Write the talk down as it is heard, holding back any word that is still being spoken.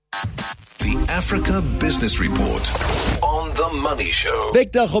Africa Business Report on The Money Show.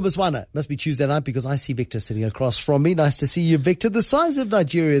 Victor Kgomoeswana. Must be Tuesday night because I see Victor sitting across from me. Nice to see you, Victor. The size of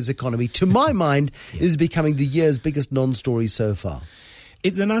Nigeria's economy, to my mind, is becoming the year's biggest non-story so far.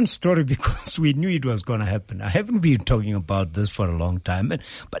 It's a non-story because we knew it was going to happen. I haven't been talking about this for a long time.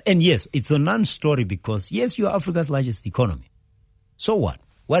 And yes, it's a non-story because, yes, you're Africa's largest economy. So what?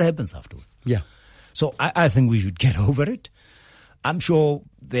 What happens afterwards? Yeah. So I think we should get over it. I'm sure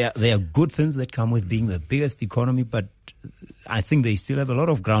there are good things that come with being the biggest economy, but I think they still have a lot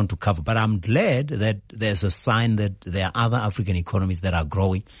of ground to cover. But I'm glad that there's a sign that there are other African economies that are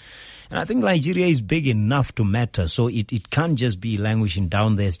growing. And I think Nigeria is big enough to matter, so it can't just be languishing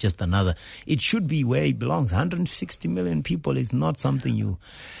down there as just another. It should be where it belongs. 160 million people is not something you...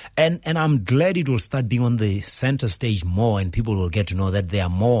 And I'm glad it will start being on the center stage more, and people will get to know that there's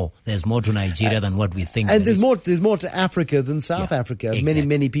more to Nigeria than what we think. And there's more to Africa than South Africa. Exactly.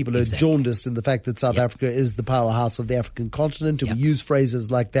 Many people are jaundiced in the fact that South Africa is the powerhouse of the African continent, and we use phrases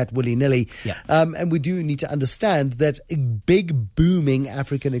like that willy-nilly. And we do need to understand that big, booming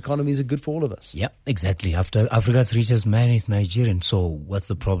African economies are good for all of us. Yeah, exactly. After Africa's richest man is Nigerian, so what's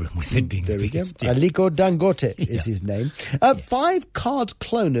the problem with it being the biggest? Aliko Dangote is his name. 5 card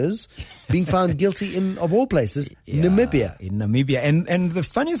cloners being found guilty in, of all places, Namibia. In Namibia. And the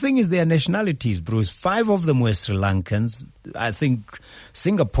funny thing is their nationalities, Bruce. 5 of them were Sri Lankans. I think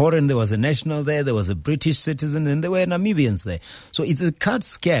Singaporean, there was a national there was a British citizen, and there were Namibians there. So it's a card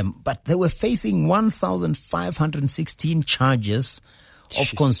scam, but they were facing 1,516 charges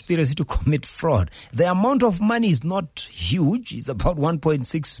of conspiracy to commit fraud. The amount of money is not huge. It's about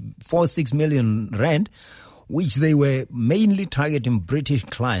 1.646 million rand, which they were mainly targeting British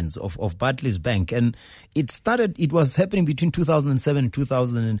clients of Barclays Bank. And it was happening between 2007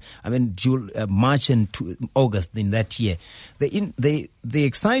 and March and August in that year. The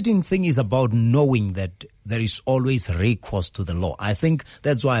exciting thing is about knowing that there is always recourse to the law. I think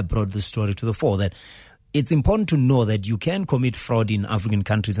that's why I brought this story to the fore, that it's important to know that you can commit fraud in African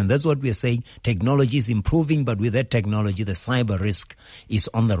countries, and that's what we are saying. Technology is improving, but with that technology, the cyber risk is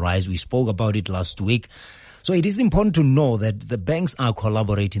on the rise. We spoke about it last week. So it is important to know that the banks are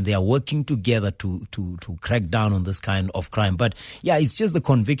collaborating. They are working together to crack down on this kind of crime. But yeah, it's just the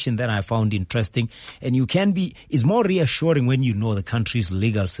conviction that I found interesting. And it's more reassuring when you know the country's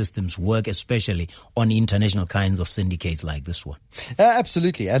legal systems work, especially on international kinds of syndicates like this one.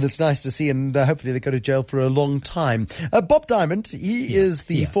 Absolutely. And it's nice to see, and hopefully they go to jail for a long time. Bob Diamond, he is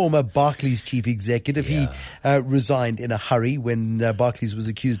the former Barclays chief executive. He resigned in a hurry when Barclays was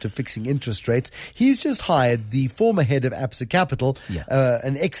accused of fixing interest rates. He's just hired the former head of Absa Capital,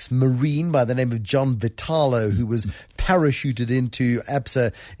 an ex-Marine by the name of John Vitalo, who was parachuted into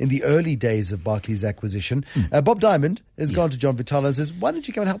Absa in the early days of Barclays' acquisition. Bob Diamond has gone to John Vitalo and says, why don't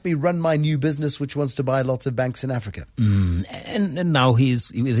you come and help me run my new business, which wants to buy lots of banks in Africa? And now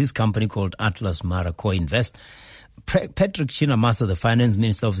he's with his company called Atlas Mara Co-Invest. Patrick Chinamasa, the finance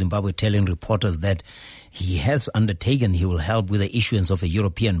minister of Zimbabwe, telling reporters that he has undertaken he will help with the issuance of a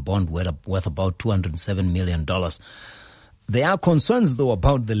European bond worth about $207 million. There are concerns, though,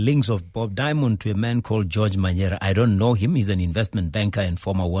 about the links of Bob Diamond to a man called George Manyera. I don't know him. He's an investment banker and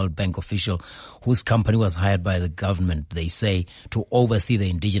former World Bank official whose company was hired by the government, they say, to oversee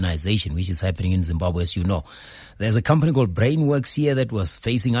the indigenization, which is happening in Zimbabwe, as you know. There's a company called Brainworks here that was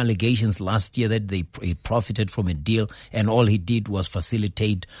facing allegations last year that he profited from a deal, and all he did was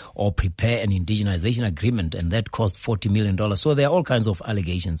facilitate or prepare an indigenization agreement, and that cost $40 million. So there are all kinds of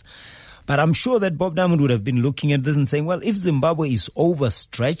allegations. But I'm sure that Bob Diamond would have been looking at this and saying, well, if Zimbabwe is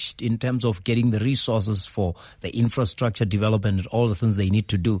overstretched in terms of getting the resources for the infrastructure development and all the things they need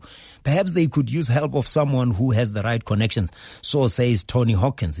to do, perhaps they could use help of someone who has the right connections. So says Tony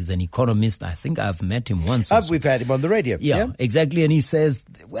Hawkins. He's an economist. I think I've met him once. We've had him on the radio. Yeah, exactly. And he says,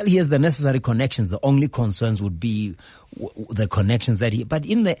 well, he has the necessary connections. The only concerns would be the connections but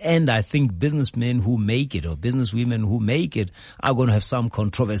in the end, I think businessmen who make it or businesswomen who make it are going to have some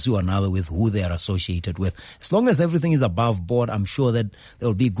controversy or another with who they are associated with. As long as everything is above board, I'm sure that there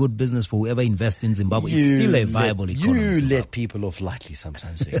will be good business for whoever invests in Zimbabwe. It's still a viable economy. You let people off lightly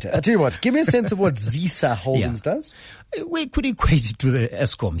sometimes, Victor. I tell you what, give me a sense of what Zisa Holdings does. We could equate it to the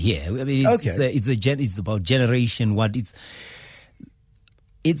ESCOM here. I mean, it's about generation.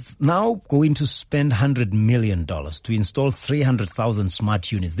 It's now going to spend $100 million to install 300,000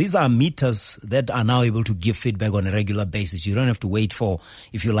 smart units. These are meters that are now able to give feedback on a regular basis. You don't have to wait for,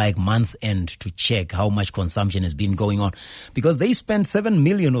 if you like, month end to check how much consumption has been going on. Because they spent $7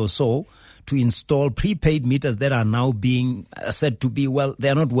 million or so to install prepaid meters that are now being said to be, well,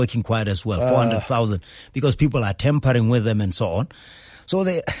 they're not working quite as well, 400,000, because people are tampering with them and so on. So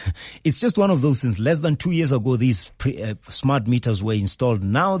it's just one of those things. Less than 2 years ago, these smart meters were installed.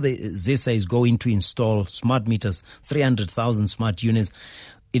 Now ZESA is going to install smart meters, 300,000 smart units.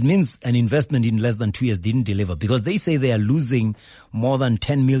 It means an investment in less than 2 years didn't deliver, because they say they are losing more than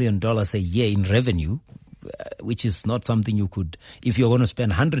 $10 million a year in revenue, which is not something you could, if you're going to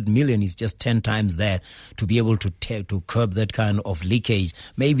spend 100 million, it's just 10 times that to be able to curb that kind of leakage.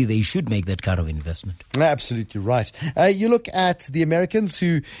 Maybe they should make that kind of investment. Absolutely right. You look at the Americans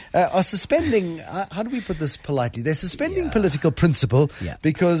who are suspending, how do we put this politely? They're suspending political principle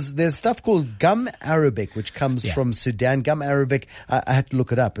because there's stuff called gum Arabic, which comes from Sudan. Gum Arabic, I had to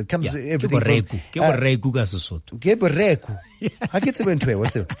look it up. It comes everything from...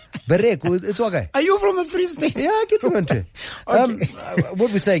 What's it? It's okay. Are you from a free state? Yeah, I get some into.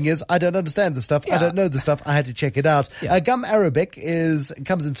 What we're saying is, I don't understand the stuff. I don't know the stuff. I had to check it out. Gum Arabic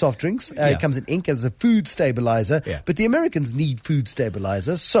comes in soft drinks. It comes in ink as a food stabilizer. But the Americans need food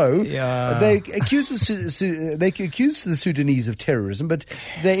stabilizer, so they accuse the Sudanese of terrorism, but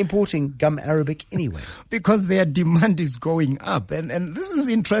they're importing gum Arabic anyway because their demand is going up. And this is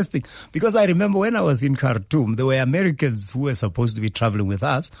interesting, because I remember when I was in Khartoum, there were Americans who were supposed to be traveling with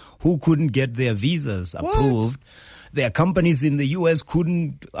us who couldn't get their visas approved. Their companies in the U.S.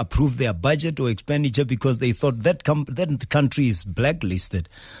 couldn't approve their budget or expenditure because they thought that country is blacklisted.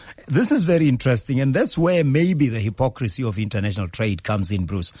 This is very interesting, and that's where maybe the hypocrisy of international trade comes in,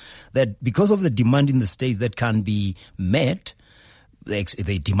 Bruce. That because of the demand in the States that can be met,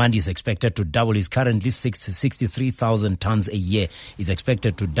 the demand is expected to double. It's currently 63,000 tons a year. Is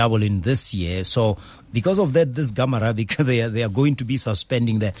expected to double in this year. So because of that, this gum Arabic, they are going to be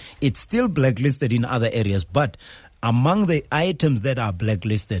suspending that. It's still blacklisted in other areas, but among the items that are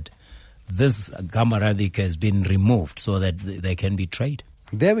blacklisted, this gum Arabic has been removed so that they can be traded.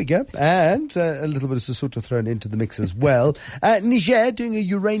 There we go. And a little bit of Sesotho thrown into the mix as well. Niger doing a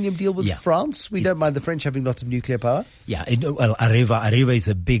uranium deal with France. We don't mind the French having lots of nuclear power. Yeah, Areva is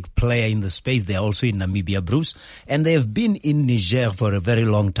a big player in the space. They're also in Namibia, Bruce. And they have been in Niger for a very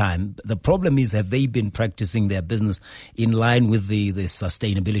long time. The problem is, have they been practicing their business in line with the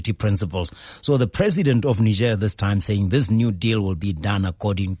sustainability principles? So the president of Niger this time saying this new deal will be done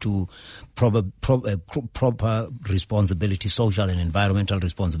according to proper responsibility, social and environmental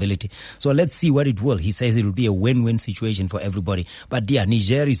responsibility. So let's see what it will. He says it will be a win-win situation for everybody. But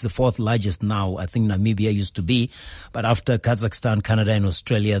Niger is the fourth largest now. I think Namibia used to be. But after Kazakhstan, Canada and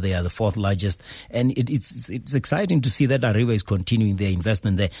Australia, they are the fourth largest. And it's exciting to see that Areva is continuing their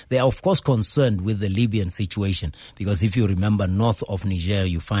investment there. They are, of course, concerned with the Libyan situation. Because if you remember, north of Niger,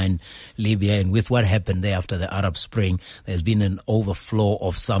 you find Libya. And with what happened there after the Arab Spring, there's been an overflow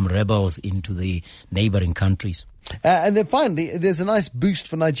of some rebels into the neighboring countries. And then finally, there's a nice boost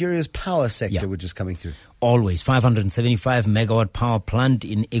for Nigeria's power sector, which is coming through. Always 575 megawatt power plant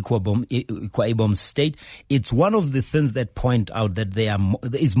in Akwa Ibom State. It's one of the things that point out that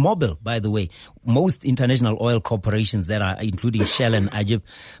it's mobile, by the way. Most international oil corporations that are, including Shell and Ajib,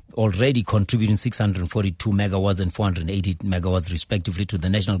 already contributing 642 megawatts and 480 megawatts respectively to the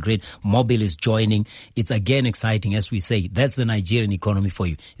national grid. Mobil is joining. It's again exciting, as we say. That's the Nigerian economy for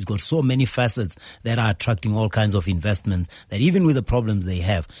you. It's got so many facets that are attracting all kinds of investments that even with the problems they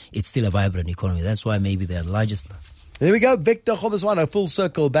have, it's still a vibrant economy. That's why maybe they're the largest now. There we go. Victor Kgomoeswana, full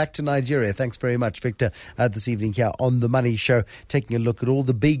circle back to Nigeria. Thanks very much, Victor, this evening here on The Money Show, taking a look at all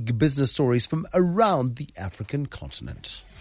the big business stories from around the African continent.